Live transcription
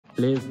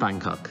LIV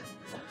Bangkok.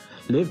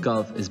 LIV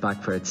Golf is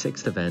back for its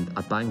 6th event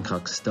at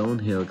Bangkok's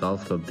Stonehill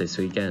Golf Club this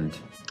weekend.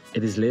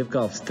 It is LIV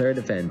Golf's 3rd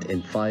event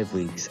in 5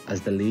 weeks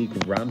as the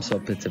league ramps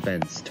up its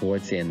events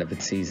towards the end of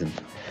its season.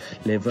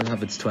 LIV will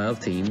have its 12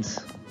 teams,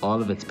 all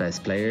of its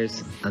best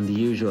players, and the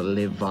usual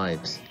LIV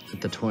vibes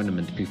at the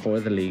tournament before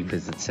the league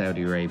visits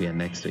Saudi Arabia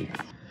next week.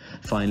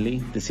 Finally,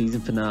 the season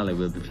finale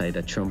will be played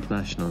at Trump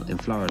National in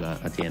Florida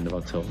at the end of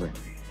October.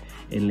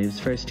 In LIV's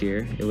first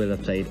year, it will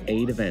have played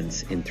 8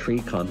 events in 3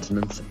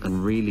 continents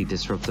and really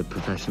disrupted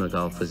professional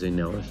golf as we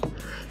know it.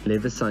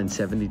 LIV has signed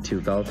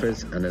 72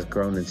 golfers and has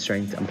grown in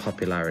strength and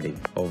popularity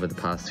over the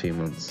past few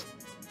months.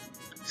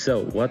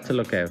 So, what to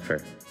look out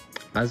for?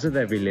 As with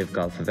every LIV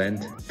Golf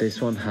event,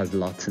 this one has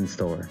lots in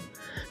store.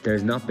 There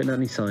has not been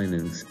any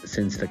signings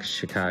since the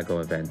Chicago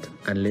event,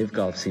 and LIV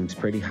Golf seems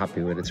pretty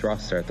happy with its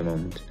roster at the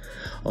moment.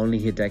 Only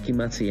Hideki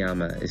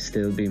Matsuyama is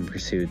still being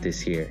pursued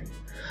this year.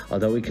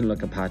 Although we can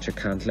look at Patrick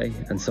Cantlay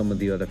and some of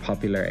the other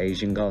popular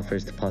Asian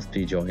golfers to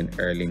possibly join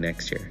early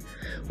next year.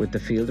 With the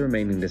field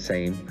remaining the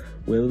same,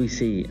 will we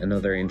see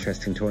another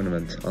interesting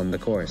tournament on the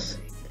course?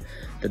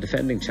 The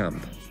defending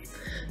champ.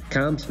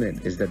 Cam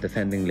Smith is the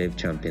defending LIV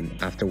champion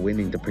after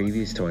winning the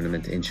previous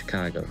tournament in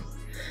Chicago.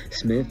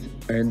 Smith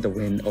earned the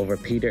win over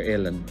Peter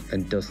Illen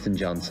and Dustin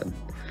Johnson.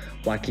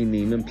 Wacky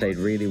Neiman played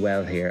really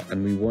well here,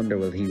 and we wonder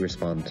will he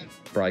respond.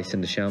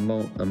 Bryson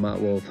DeChambeau and Matt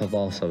Wolff have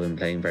also been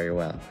playing very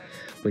well.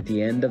 With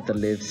the end of the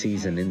LIV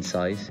season in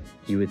sight,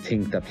 you would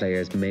think that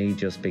players may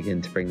just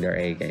begin to bring their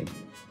A game.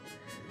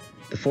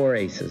 The 4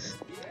 aces.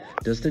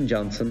 Dustin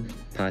Johnson,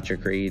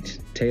 Patrick Reed,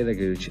 Taylor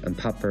Gooch and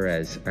Pat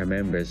Perez are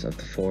members of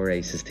the 4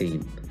 aces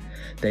team.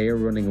 They are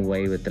running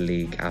away with the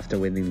league after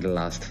winning the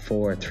last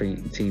 4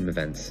 team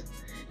events.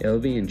 It'll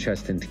be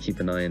interesting to keep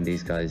an eye on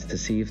these guys to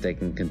see if they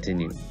can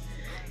continue.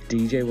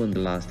 DJ won the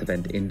last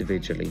event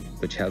individually,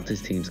 which helped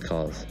his team's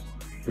cause.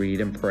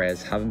 Reed and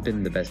Perez haven't been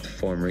in the best of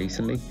form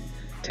recently.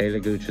 Taylor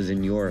Gooch was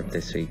in Europe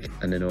this week,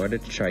 and in order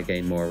to try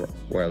gain more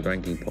world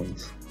ranking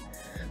points.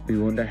 We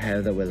wonder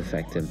how that will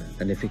affect him,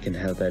 and if he can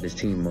help out his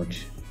team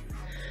much.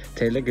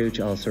 Taylor Gooch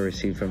also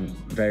received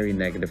very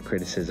negative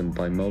criticism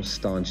by most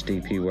staunch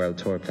DP World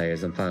Tour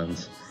players and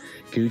fans.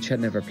 Gooch had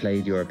never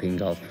played European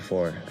golf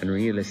before, and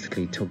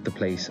realistically took the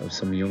place of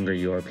some younger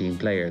European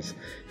players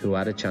who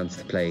had a chance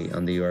to play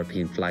on the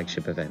European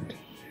flagship event.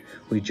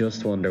 We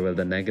just wonder will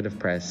the negative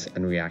press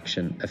and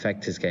reaction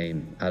affect his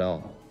game at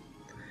all.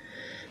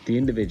 The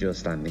individual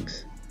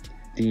standings.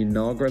 The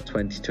inaugural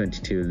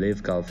 2022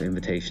 LIV Golf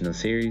Invitational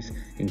Series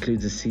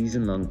includes a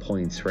season-long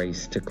points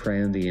race to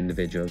crown the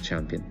individual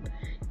champion.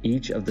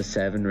 Each of the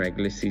 7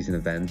 regular season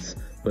events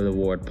will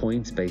award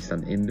points based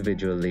on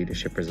individual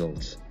leadership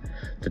results.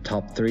 The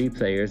top 3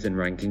 players in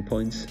ranking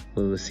points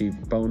will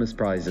receive bonus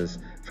prizes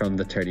from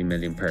the 30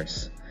 million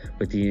purse,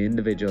 with the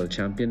individual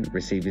champion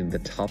receiving the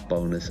top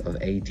bonus of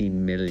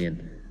 18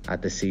 million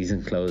at the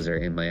season closer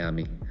in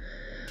Miami.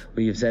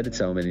 We have said it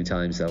so many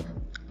times though.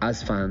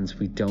 As fans,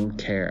 we don't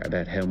care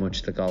about how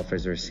much the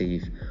golfers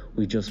receive,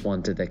 we just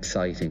want it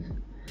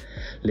exciting.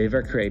 LIV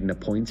are creating a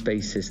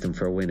points-based system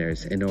for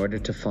winners in order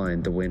to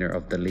find the winner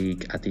of the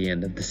league at the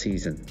end of the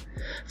season.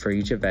 For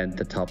each event,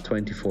 the top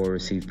 24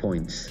 receive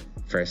points.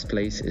 First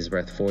place is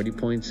worth 40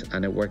 points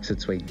and it works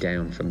its way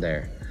down from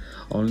there.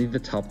 Only the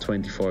top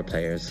 24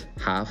 players,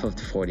 half of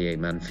the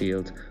 48-man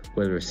field,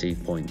 will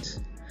receive points.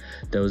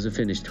 Those who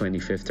finish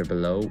 25th or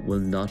below will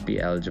not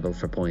be eligible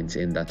for points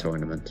in that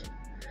tournament.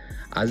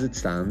 As it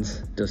stands,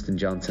 Dustin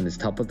Johnson is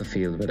top of the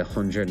field with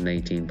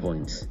 118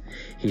 points.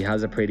 He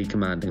has a pretty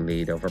commanding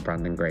lead over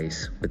Brandon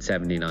Grace with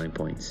 79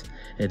 points.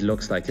 It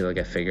looks like he'll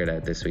get figured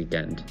out this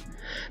weekend.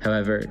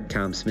 However,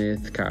 Cam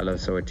Smith,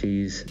 Carlos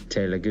Ortiz,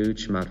 Taylor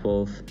Gooch, Matt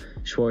Wolff,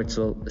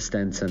 Schwartzel,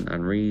 Stenson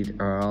and Reed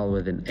are all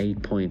within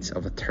 8 points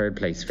of a 3rd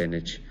place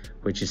finish,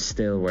 which is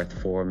still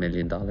worth $4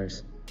 million.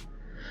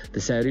 The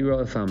Saudi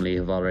royal family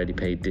have already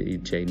paid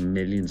DJ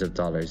millions of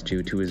dollars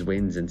due to his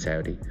wins in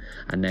Saudi,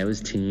 and now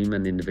his team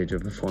and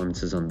individual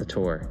performances on the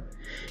tour.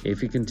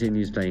 If he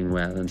continues playing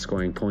well and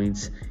scoring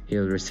points,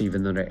 he'll receive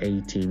another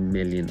 18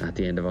 million at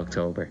the end of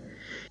October.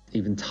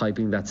 Even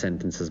typing that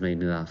sentence has made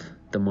me laugh.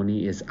 The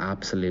money is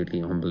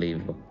absolutely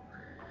unbelievable.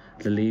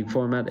 The league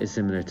format is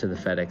similar to the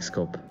FedEx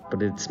Cup,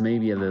 but it's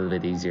maybe a little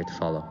bit easier to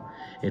follow.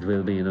 It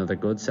will be another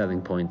good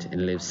selling point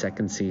in LIV's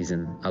 2nd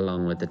season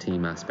along with the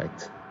team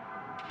aspect.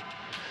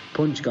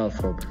 Punch Golf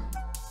Club.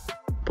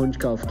 Punch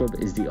Golf Club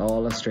is the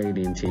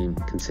all-Australian team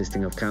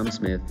consisting of Cam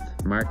Smith,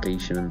 Mark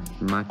Leishman,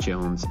 Matt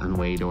Jones and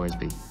Wade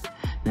Orsby.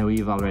 Now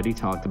we've already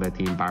talked about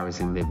the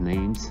embarrassing LIV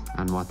names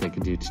and what they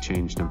could do to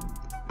change them,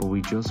 but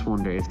we just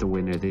wonder if the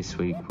winner this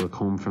week will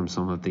come from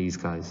some of these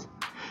guys.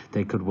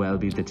 They could well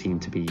be the team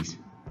to beat.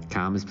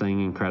 Cam is playing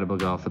incredible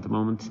golf at the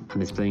moment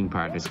and his playing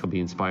partners could be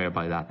inspired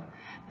by that.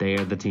 They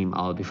are the team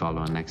I'll be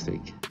following next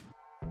week.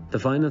 The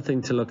final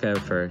thing to look out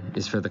for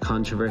is for the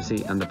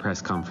controversy and the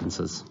press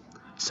conferences.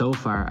 So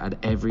far at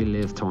every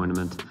LIV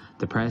tournament,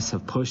 the press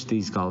have pushed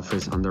these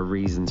golfers on their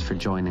reasons for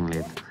joining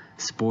LIV.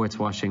 sports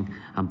washing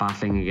and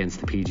battling against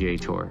the PGA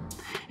Tour.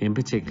 In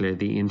particular,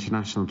 the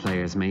international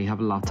players may have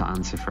a lot to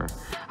answer for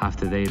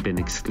after they have been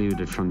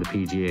excluded from the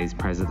PGA's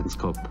President's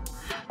Cup.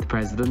 The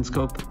President's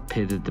Cup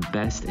pitted the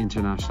best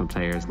international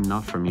players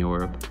not from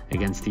Europe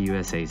against the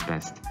USA's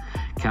best.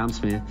 Cam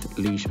Smith,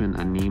 Leishman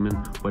and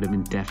Neiman would have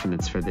been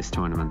definites for this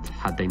tournament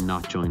had they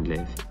not joined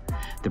LIV.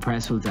 The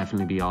press will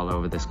definitely be all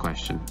over this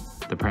question.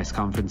 The press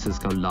conferences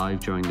go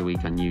live during the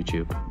week on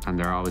YouTube, and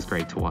they're always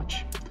great to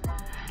watch.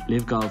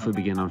 LIV Golf will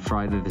begin on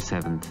Friday the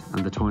 7th,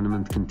 and the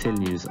tournament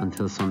continues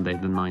until Sunday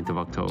the 9th of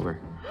October.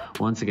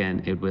 Once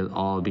again, it will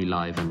all be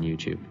live on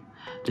YouTube.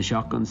 The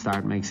shotgun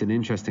start makes it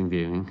interesting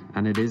viewing,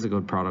 and it is a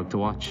good product to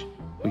watch.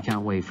 We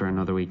can't wait for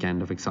another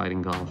weekend of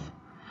exciting golf.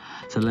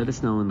 So let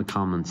us know in the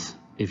comments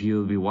if you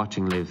will be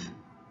watching LIV.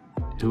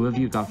 Who have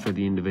you got for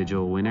the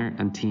individual winner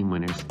and team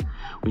winners?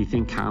 We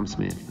think Cam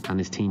Smith and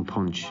his team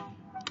punch.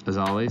 As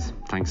always,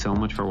 thanks so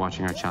much for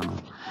watching our channel.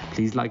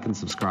 Please like and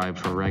subscribe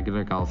for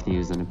regular golf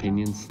news and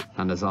opinions.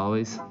 And as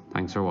always,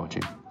 thanks for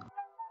watching.